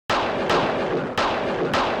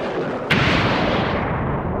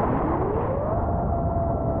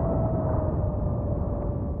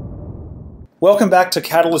Welcome back to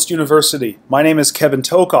Catalyst University. My name is Kevin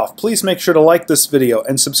Tokoph. Please make sure to like this video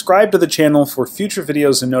and subscribe to the channel for future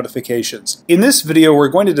videos and notifications. In this video, we're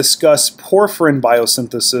going to discuss porphyrin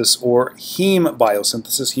biosynthesis or heme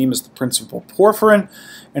biosynthesis. Heme is the principal porphyrin,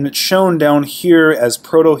 and it's shown down here as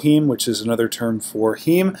protoheme, which is another term for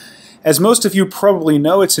heme. As most of you probably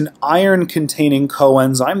know, it's an iron-containing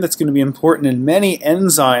coenzyme that's going to be important in many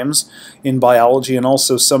enzymes in biology and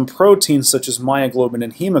also some proteins such as myoglobin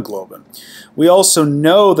and hemoglobin. We also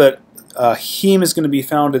know that heme is going to be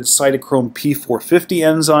found in cytochrome P450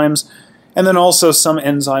 enzymes, and then also some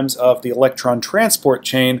enzymes of the electron transport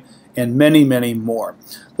chain, and many, many more.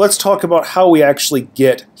 Let's talk about how we actually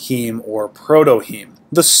get heme or protoheme.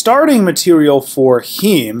 The starting material for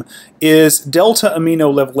heme is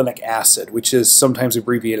delta-aminolevulinic acid, which is sometimes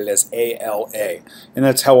abbreviated as ALA, and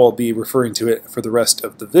that's how I'll be referring to it for the rest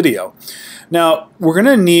of the video. Now, we're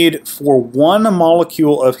going to need, for one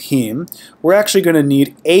molecule of heme, we're actually going to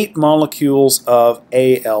need 8 molecules of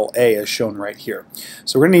ALA, as shown right here.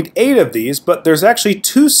 So we're going to need 8 of these, but there's actually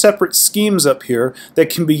 2 separate schemes up here that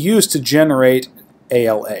can be used to generate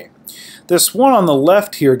ALA. This one on the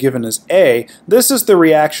left here, given as A, this is the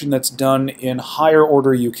reaction that's done in higher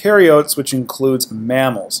order eukaryotes, which includes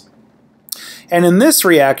mammals. And in this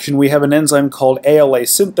reaction, we have an enzyme called ALA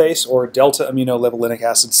synthase, or delta-aminolevulinic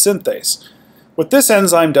acid synthase. What this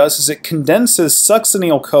enzyme does is it condenses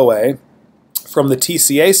succinyl-CoA from the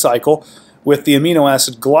TCA cycle with the amino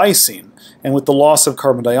acid glycine. And with the loss of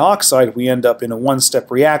carbon dioxide, we end up in a one-step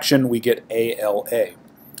reaction. We get ALA.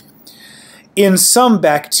 In some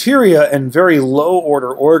bacteria and very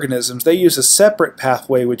low-order organisms, they use a separate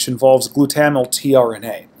pathway which involves glutamyl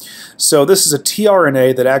tRNA. So this is a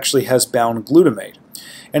tRNA that actually has bound glutamate.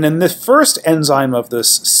 And in the first enzyme of this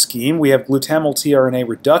scheme, we have glutamyl tRNA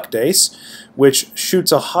reductase, which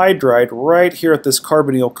shoots a hydride right here at this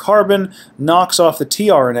carbonyl carbon, knocks off the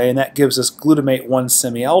tRNA, and that gives us glutamate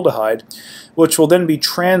 1-semialdehyde, which will then be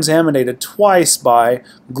transaminated twice by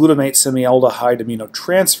glutamate semialdehyde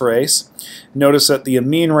aminotransferase. Notice that the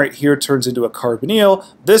amine right here turns into a carbonyl.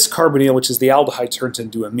 This carbonyl, which is the aldehyde, turns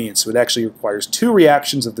into amine. So it actually requires 2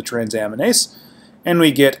 reactions of the transaminase, and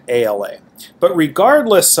we get ALA. But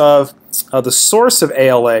regardless of the source of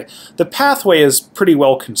ALA, the pathway is pretty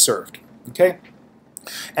well conserved. Okay?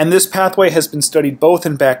 And this pathway has been studied both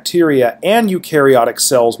in bacteria and eukaryotic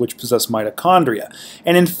cells which possess mitochondria.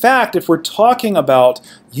 And in fact, if we're talking about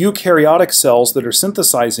eukaryotic cells that are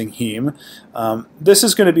synthesizing heme, this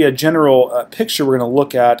is going to be a general picture we're going to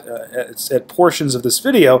look at portions of this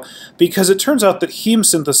video, because it turns out that heme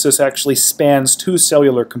synthesis actually spans 2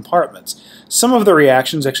 cellular compartments. Some of the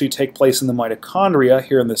reactions actually take place in the mitochondria,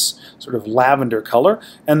 here in this sort of lavender color,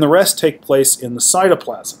 and the rest take place in the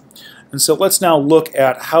cytoplasm. And so let's now look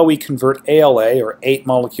at how we convert ALA, or 8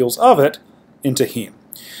 molecules of it, into heme.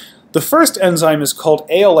 The first enzyme is called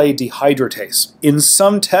ALA dehydratase. In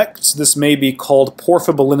some texts, this may be called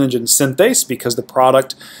porphyrinogen synthase, because the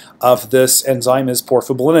product of this enzyme is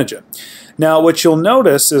porphyrinogen. Now, what you'll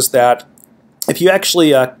notice is that if you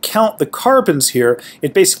actually count the carbons here,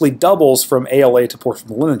 it basically doubles from ALA to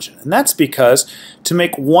porphyrinogen. And that's because to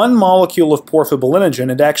make 1 molecule of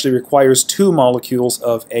porphyrinogen, it actually requires 2 molecules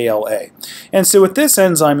of ALA. And so what this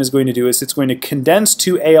enzyme is going to do is it's going to condense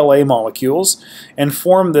 2 ALA molecules and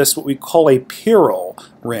form this, what we call a pyrrole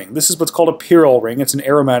ring. This is what's called a pyrrole ring. It's an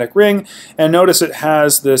aromatic ring. And notice it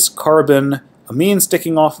has this carbon amine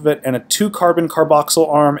sticking off of it, and a 2-carbon carboxyl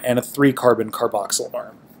arm and a 3-carbon carboxyl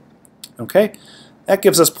arm. Okay, that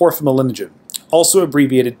gives us porphyrinogen, also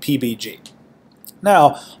abbreviated PBG.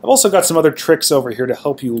 Now, I've also got some other tricks over here to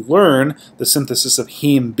help you learn the synthesis of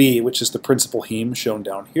heme B, which is the principal heme shown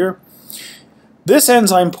down here. This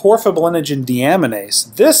enzyme, porphyrinogen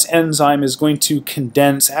deaminase, this enzyme is going to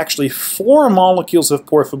condense actually 4 molecules of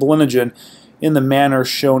porphyrinogen in the manner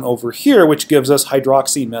shown over here, which gives us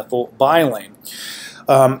hydroxymethylbilane.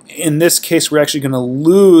 In this case, we're actually going to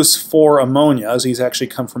lose 4 ammonias. These actually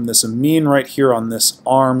come from this amine right here on this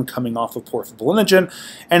arm coming off of porphyrinogen,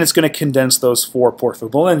 and it's going to condense those 4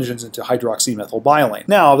 porphyrinogens into hydroxymethylbilane.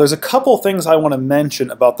 Now, there's a couple things I want to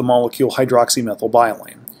mention about the molecule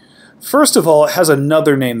hydroxymethylbilane. First of all, it has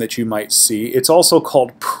another name that you might see. It's also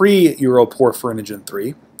called pre-Euporphyrinogen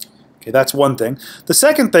 3. Okay, that's one thing. The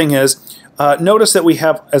second thing is, notice that we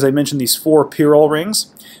have, as I mentioned, these 4 pyrrole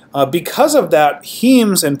rings. Because of that,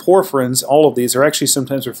 hemes and porphyrins, all of these, are actually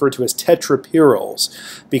sometimes referred to as tetrapyroles,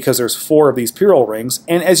 because there's 4 of these pyrrole rings.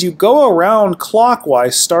 And as you go around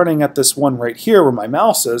clockwise, starting at this one right here where my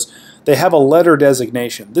mouse is, they have a letter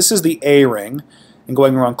designation. This is the A ring, and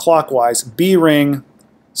going around clockwise, B ring,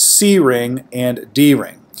 C ring, and D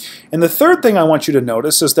ring. And the third thing I want you to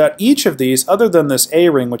notice is that each of these, other than this A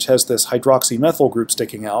ring, which has this hydroxymethyl group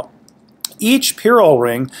sticking out, each pyrrole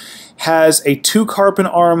ring has a 2-carbon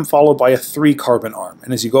arm followed by a 3-carbon arm.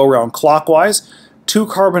 And as you go around clockwise,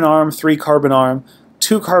 2-carbon arm, 3-carbon arm,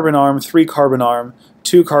 2-carbon arm, 3-carbon arm,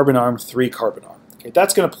 2-carbon arm, 3-carbon arm. Okay,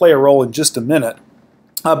 that's going to play a role in just a minute,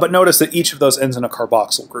 but notice that each of those ends in a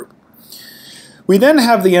carboxyl group. We then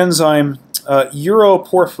have the enzyme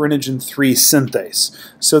Euporphyrinogen 3 synthase.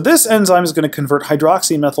 So this enzyme is going to convert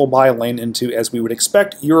hydroxymethylbiolane into, as we would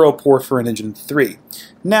expect, Euporphyrinogen 3.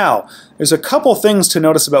 Now, there's a couple things to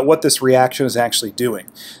notice about what this reaction is actually doing.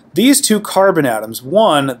 These two carbon atoms,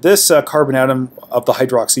 one, this carbon atom of the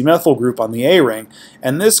hydroxymethyl group on the A ring,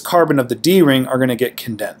 and this carbon of the D ring are going to get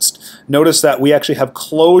condensed. Notice that we actually have complete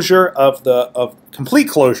closure of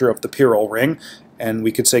the pyrrole ring, and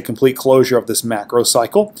we could say complete closure of this macro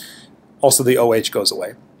cycle. Also, the OH goes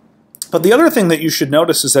away. But the other thing that you should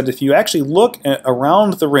notice is that if you actually look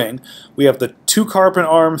around the ring, we have the 2-carbon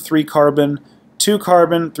arm, 3-carbon,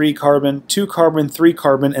 2-carbon, 3-carbon, 2-carbon,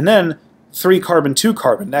 3-carbon, and then 3-carbon,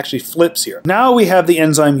 2-carbon. It actually flips here. Now we have the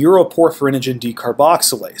enzyme Euporphyrinogen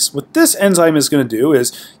decarboxylase. What this enzyme is going to do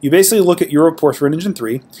is you basically look at Euporphyrinogen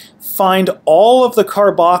 3, find all of the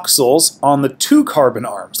carboxyls on the 2-carbon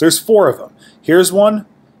arms. There's 4 of them. Here's one,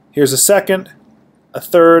 here's a second, a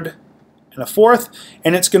third, and a fourth,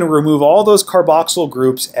 and it's going to remove all those carboxyl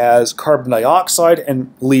groups as carbon dioxide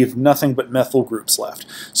and leave nothing but methyl groups left.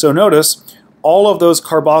 So notice, all of those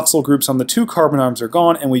carboxyl groups on the 2-carbon arms are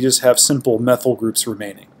gone, and we just have simple methyl groups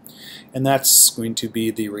remaining. And that's going to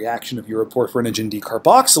be the reaction of Euporphyrinogen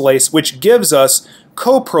decarboxylase, which gives us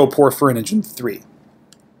coproporphyrinogen 3.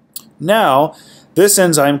 Now, this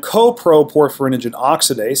enzyme, coproporphyrinogen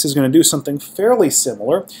oxidase, is going to do something fairly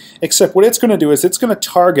similar, except what it's going to do is it's going to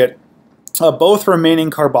target both remaining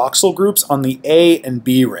carboxyl groups on the A and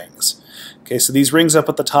B rings. Okay, so these rings up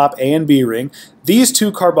at the top, A and B ring, these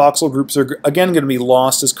two carboxyl groups are again going to be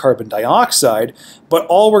lost as carbon dioxide, but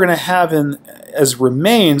all we're going to have as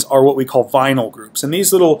remains are what we call vinyl groups. And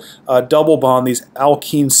these little double bond, these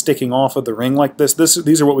alkenes sticking off of the ring like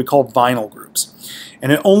these are what we call vinyl groups.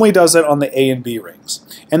 And it only does that on the A and B rings.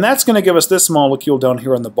 And that's going to give us this molecule down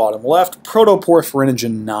here on the bottom left,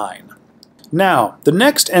 Protoporphyrin 9. Now, the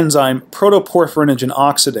next enzyme, Protoporphyrin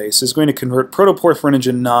oxidase, is going to convert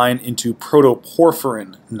Protoporphyrin 9 into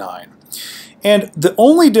Protoporphyrin 9. And the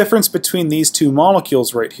only difference between these two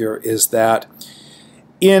molecules right here is that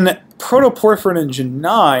in Protoporphyrin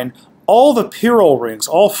 9, all the pyrrole rings,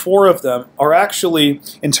 all 4 of them, are actually,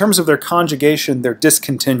 in terms of their conjugation, they're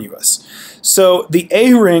discontinuous. So the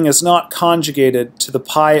A ring is not conjugated to the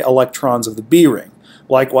pi electrons of the B ring.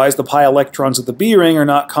 Likewise, the pi electrons of the B ring are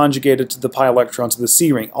not conjugated to the pi electrons of the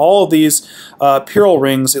C ring. All of these pyrrole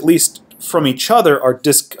rings, at least from each other,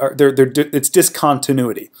 it's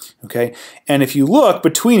discontinuity. Okay, and if you look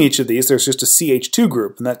between each of these, there's just a CH2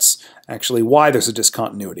 group, and that's actually why there's a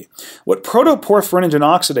discontinuity. What Protoporphyrin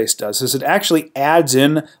oxidase does is it actually adds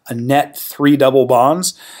in a net 3 double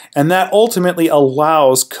bonds, and that ultimately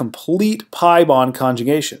allows complete pi bond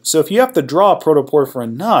conjugation. So if you have to draw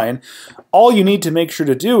Protoporphyrin 9, all you need to make sure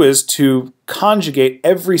to do is to conjugate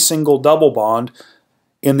every single double bond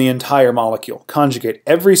in the entire molecule. Conjugate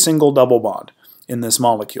every single double bond in this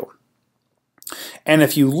molecule. And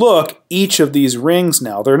if you look, each of these rings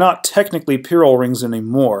now, they're not technically pyrrole rings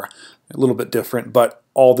anymore, a little bit different, but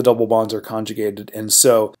all the double bonds are conjugated. And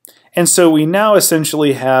so we now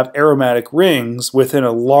essentially have aromatic rings within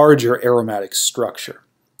a larger aromatic structure.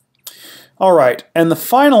 All right, and the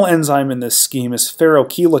final enzyme in this scheme is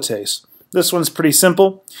ferrochelatase. This one's pretty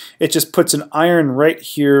simple. It just puts an iron right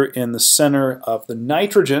here in the center of the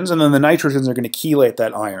nitrogens, and then the nitrogens are going to chelate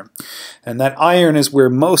that iron. And that iron is where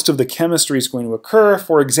most of the chemistry is going to occur,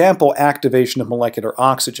 for example, activation of molecular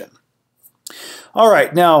oxygen. All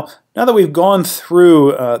right, now that we've gone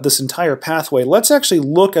through this entire pathway, let's actually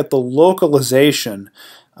look at the localization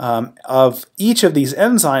of each of these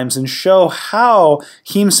enzymes and show how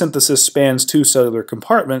heme synthesis spans 2 cellular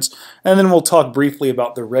compartments, and then we'll talk briefly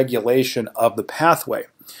about the regulation of the pathway.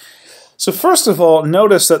 So first of all,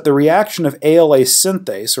 notice that the reaction of ALA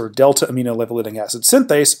synthase, or delta aminolevulitic acid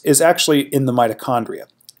synthase, is actually in the mitochondria.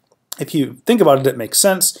 If you think about it, it makes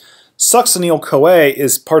sense. Succinyl-CoA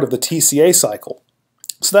is part of the TCA cycle,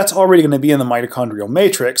 so that's already going to be in the mitochondrial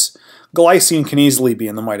matrix. Glycine can easily be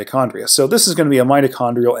in the mitochondria. So this is going to be a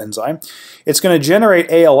mitochondrial enzyme. It's going to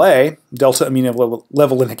generate ALA, delta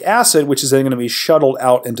aminolevulic acid, which is then going to be shuttled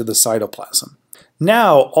out into the cytoplasm.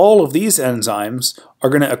 Now, all of these enzymes are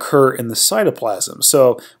going to occur in the cytoplasm.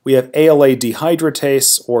 So we have ALA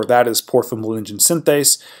dehydratase, or that is porphyrinogen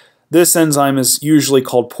synthase. This enzyme is usually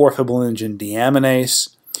called porphyrinogen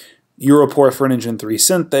deaminase, Euuporphyrinogen 3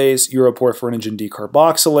 synthase, Euporphyrinogen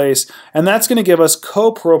decarboxylase, and that's going to give us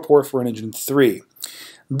coproporphyrinogen 3.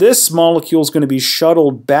 This molecule is going to be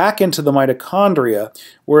shuttled back into the mitochondria,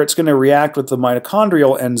 where it's going to react with the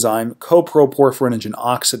mitochondrial enzyme coproporphyrinogen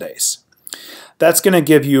oxidase. That's going to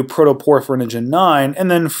give you protoporphyrin 9, and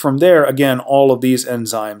then from there, again, all of these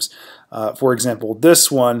enzymes. For example, this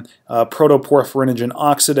one, protoporphyrin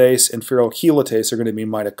oxidase and ferrochelatase are going to be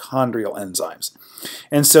mitochondrial enzymes.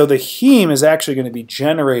 And so the heme is actually going to be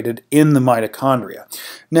generated in the mitochondria.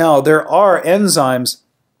 Now, there are enzymes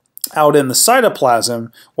out in the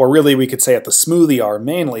cytoplasm, or really we could say at the smoothie R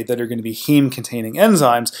mainly, that are going to be heme-containing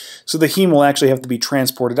enzymes. So the heme will actually have to be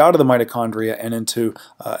transported out of the mitochondria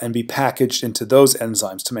and be packaged into those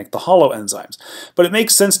enzymes to make the hollow enzymes. But it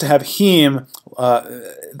makes sense to have heme,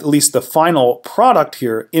 at least the final product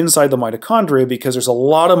here, inside the mitochondria, because there's a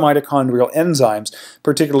lot of mitochondrial enzymes,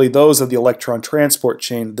 particularly those of the electron transport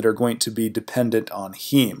chain, that are going to be dependent on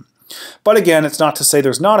heme. But again, it's not to say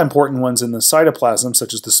there's not important ones in the cytoplasm,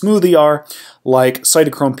 such as the smoothie R, like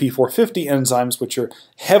cytochrome P450 enzymes, which are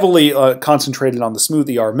heavily concentrated on the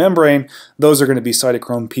smoothie R membrane. Those are going to be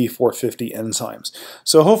cytochrome P450 enzymes.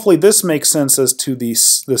 So hopefully this makes sense as to the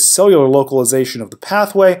cellular localization of the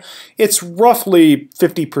pathway. It's roughly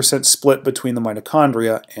 50% split between the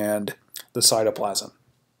mitochondria and the cytoplasm.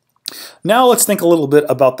 Now let's think a little bit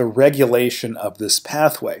about the regulation of this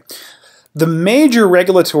pathway. The major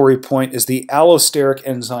regulatory point is the allosteric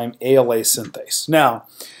enzyme ALA synthase. Now,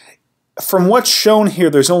 from what's shown here,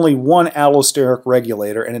 there's only one allosteric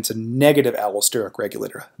regulator, and it's a negative allosteric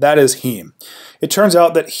regulator. That is heme. It turns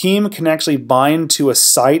out that heme can actually bind to a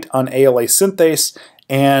site on ALA synthase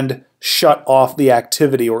and shut off the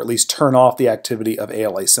activity, or at least turn off the activity of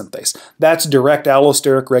ALA synthase. That's direct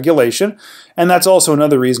allosteric regulation, and that's also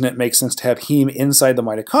another reason it makes sense to have heme inside the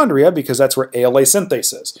mitochondria, because that's where ALA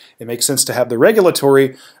synthase is. It makes sense to have the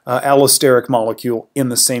regulatory allosteric molecule in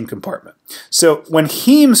the same compartment. So when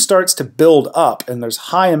heme starts to build up, and there's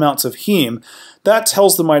high amounts of heme, that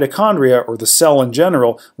tells the mitochondria, or the cell in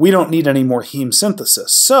general, we don't need any more heme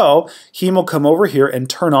synthesis. So heme will come over here and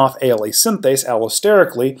turn off ALA synthase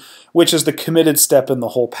allosterically, which is the committed step in the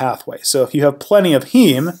whole pathway. So if you have plenty of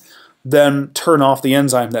heme, then turn off the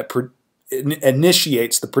enzyme that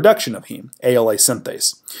initiates the production of heme, ALA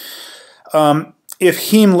synthase. If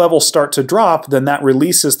heme levels start to drop, then that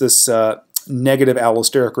releases this negative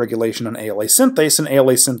allosteric regulation on ALA synthase, and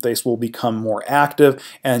ALA synthase will become more active,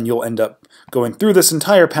 and you'll end up going through this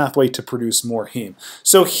entire pathway to produce more heme.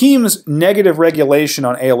 So heme's negative regulation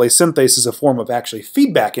on ALA synthase is a form of actually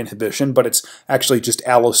feedback inhibition, but it's actually just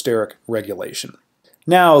allosteric regulation.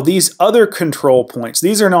 Now, these other control points,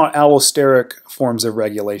 these are not allosteric forms of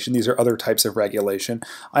regulation. These are other types of regulation.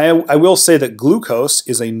 I will say that glucose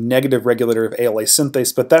is a negative regulator of ALA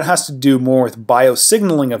synthase, but that has to do more with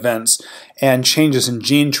biosignaling events and changes in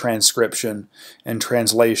gene transcription and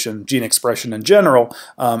translation, gene expression in general.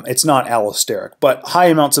 It's not allosteric, but high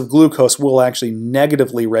amounts of glucose will actually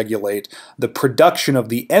negatively regulate the production of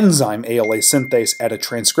the enzyme ALA synthase at a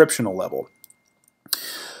transcriptional level.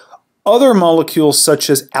 Other molecules such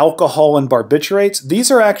as alcohol and barbiturates, these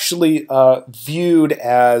are actually viewed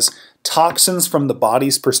as toxins from the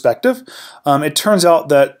body's perspective. It turns out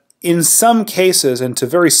that in some cases, and to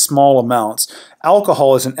very small amounts,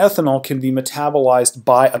 alcohol as an ethanol can be metabolized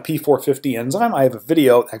by a P450 enzyme. I have a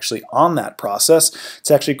video actually on that process. It's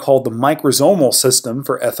actually called the microsomal system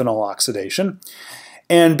for ethanol oxidation.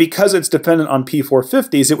 And because it's dependent on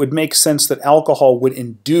P450s, it would make sense that alcohol would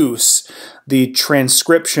induce the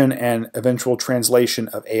transcription and eventual translation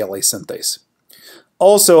of ALA synthase.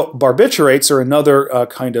 Also, barbiturates are another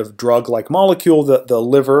kind of drug-like molecule that the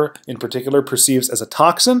liver in particular perceives as a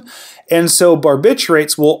toxin. And so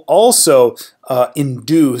barbiturates will also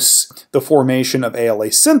induce the formation of ALA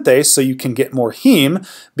synthase so you can get more heme,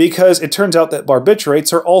 because it turns out that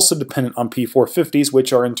barbiturates are also dependent on P450s,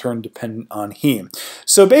 which are in turn dependent on heme.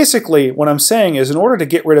 So basically, what I'm saying is in order to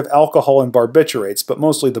get rid of alcohol and barbiturates, but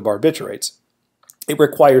mostly the barbiturates, it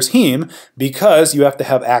requires heme because you have to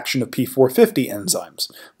have action of P450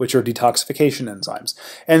 enzymes, which are detoxification enzymes.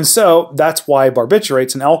 And so that's why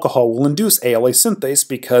barbiturates and alcohol will induce ALA synthase,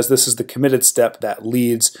 because this is the committed step that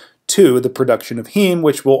leads to the production of heme,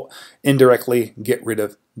 which will indirectly get rid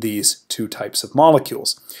of these two types of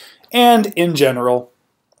molecules. And in general,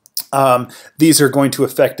 these are going to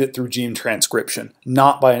affect it through gene transcription,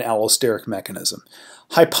 not by an allosteric mechanism.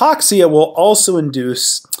 Hypoxia will also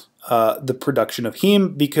induce the production of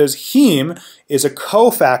heme, because heme is a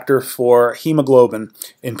cofactor for hemoglobin,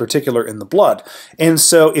 in particular in the blood. And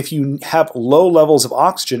so if you have low levels of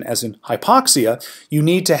oxygen, as in hypoxia, you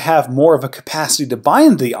need to have more of a capacity to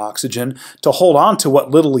bind the oxygen to hold on to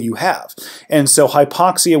what little you have. And so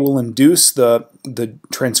hypoxia will induce the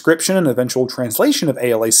transcription and eventual translation of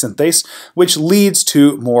ALA synthase, which leads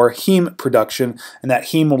to more heme production, and that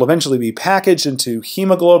heme will eventually be packaged into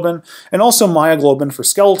hemoglobin and also myoglobin for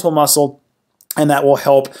skeletal muscle, and that will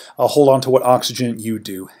help hold on to what oxygen you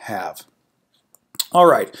do have. All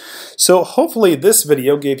right, so hopefully this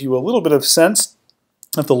video gave you a little bit of sense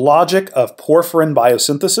of the logic of porphyrin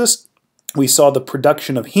biosynthesis. We saw the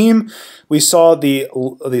production of heme, we saw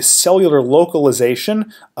the cellular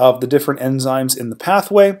localization of the different enzymes in the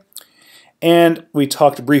pathway, and we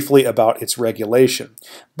talked briefly about its regulation.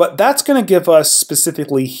 But that's going to give us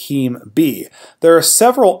specifically heme B. There are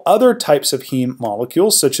several other types of heme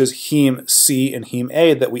molecules, such as heme C and heme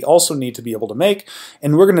A, that we also need to be able to make,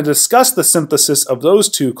 and we're going to discuss the synthesis of those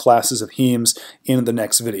two classes of hemes in the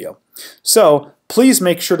next video. So please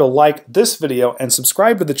make sure to like this video and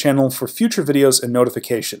subscribe to the channel for future videos and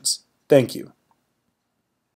notifications. Thank you.